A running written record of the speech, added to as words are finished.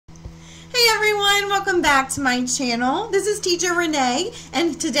everyone, welcome back to my channel. This is Teacher Renee,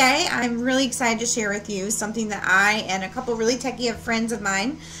 and today I'm really excited to share with you something that I and a couple really techie friends of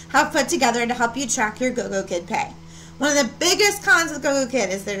mine have put together to help you track your Gogokid pay. One of the biggest cons of Gogokid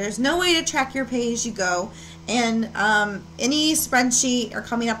is that there's no way to track your pay as you go, and any spreadsheet or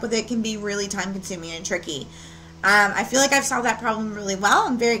coming up with it can be really time consuming and tricky. I feel like I've solved that problem really well.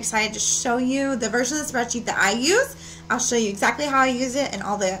 I'm very excited to show you the version of the spreadsheet that I use. I'll show you exactly how I use it and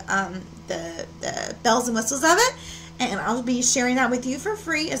all the bells and whistles of it, and I'll be sharing that with you for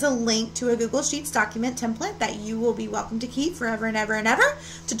free as a link to a Google Sheets document template that you will be welcome to keep forever and ever and ever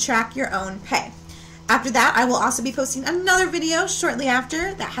to track your own pay. After that, I will also be posting another video shortly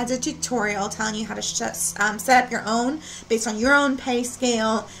after that has a tutorial telling you how to set up your own based on your own pay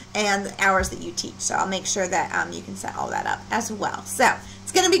scale and the hours that you teach. So I'll make sure that you can set all that up as well. So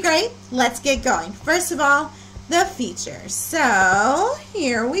it's going to be great. Let's get going. First of all, the features. So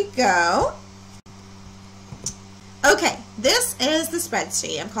here we go. Okay, this is the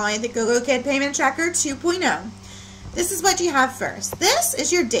spreadsheet. I'm calling it the Gogokid Payment Tracker 2.0. This is what you have first. This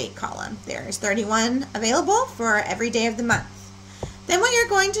is your date column. There's 31 available for every day of the month. Then what you're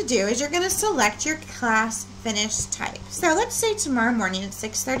going to do is you're going to select your class finish type. So let's say tomorrow morning at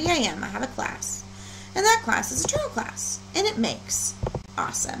 6:30 a.m. I have a class, and that class is a trial class, and it makes.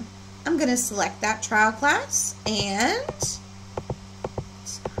 Awesome. I'm going to select that trial class, and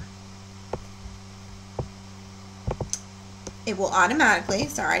it will automatically,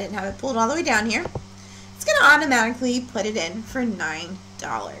 sorry I didn't have it pulled all the way down here, it's going to automatically put it in for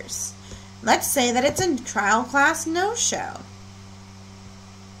 $9. Let's say that it's a trial class no-show.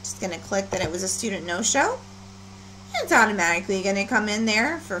 Just going to click that it was a student no-show. It's automatically going to come in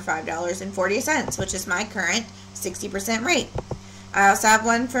there for $5.40, which is my current 60% rate. I also have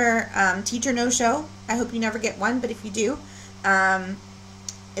one for teacher no-show. I hope you never get one, but if you do,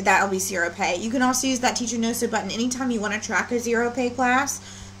 that'll be zero pay. You can also use that teacher no-show button anytime you want to track a zero pay class.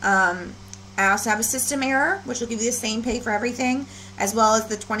 I also have a system error, which will give you the same pay for everything, as well as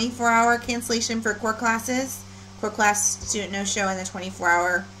the 24-hour cancellation for core classes, core class student no-show, and the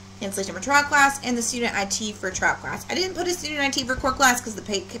 24-hour cancellation for trial class, and the student IT for trial class. I didn't put a student IT for core class because the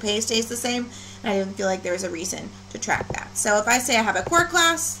pay stays the same, and I didn't feel like there was a reason to track that. So if I say I have a core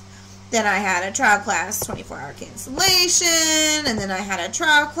class, then I had a trial class 24-hour cancellation, and then I had a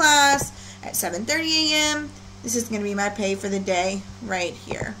trial class at 7:30 a.m. This is going to be my pay for the day right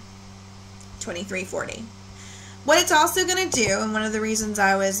here, $23.40. What it's also going to do, and one of the reasons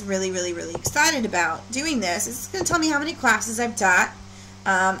I was really excited about doing this, is it's going to tell me how many classes I've taught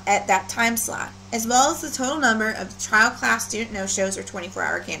at that time slot, as well as the total number of trial class student no-shows or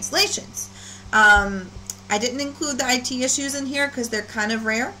 24-hour cancellations. I didn't include the IT issues in here because they're kind of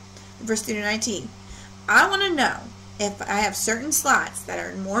rare for student IT. I want to know if I have certain slots that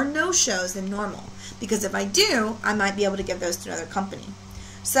are more no-shows than normal, because if I do, I might be able to give those to another company.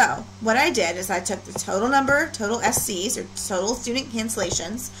 So what I did is I took the total number, total SCs, or total student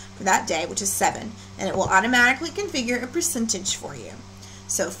cancellations for that day, which is 7, and it will automatically configure a percentage for you.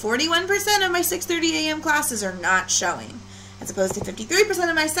 So 41% of my 6:30 a.m. classes are not showing, as opposed to 53%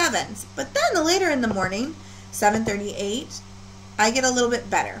 of my 7s. But then later in the morning, 7:38, I get a little bit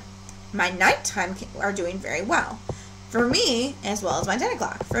better. My nighttime are doing very well. For me, as well as my 10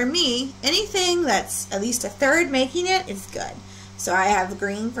 o'clock. For me, anything that's at least a third making it is good. So I have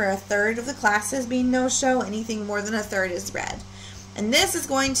green for a third of the classes being no-show. Anything more than a third is red. And this is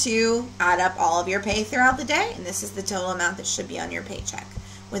going to add up all of your pay throughout the day, and this is the total amount that should be on your paycheck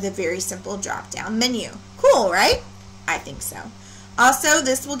with a very simple drop-down menu. Cool, right? I think so. Also,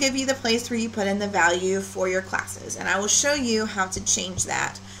 this will give you the place where you put in the value for your classes, and I will show you how to change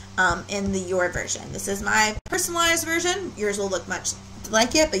that in your version. This is my personalized version. Yours will look much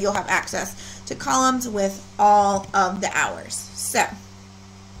like it, but you'll have access to columns with all of the hours. So,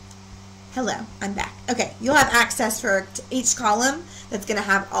 hello, I'm back. Okay, you'll have access for each column that's going to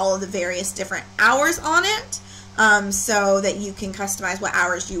have all of the various different hours on it, so that you can customize what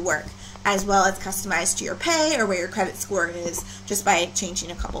hours you work, as well as customize to your pay or where your credit score is just by changing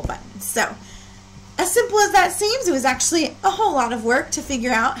a couple buttons. So, as simple as that seems, it was actually a whole lot of work to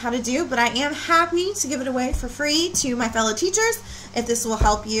figure out how to do, but I am happy to give it away for free to my fellow teachers if this will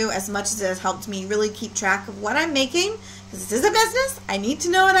help you as much as it has helped me really keep track of what I'm making, because this is a business. I need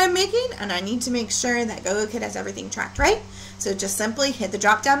to know what I'm making, and I need to make sure that Gogokid has everything tracked right. So just simply hit the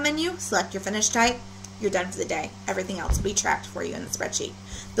drop-down menu, select your finish type, you're done for the day. Everything else will be tracked for you in the spreadsheet.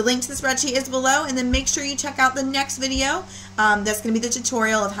 The link to the spreadsheet is below, and then make sure you check out the next video. That's going to be the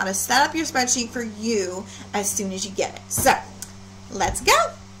tutorial of how to set up your spreadsheet for you as soon as you get it. So, let's go.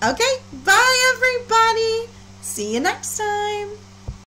 Okay, bye everybody. See you next time.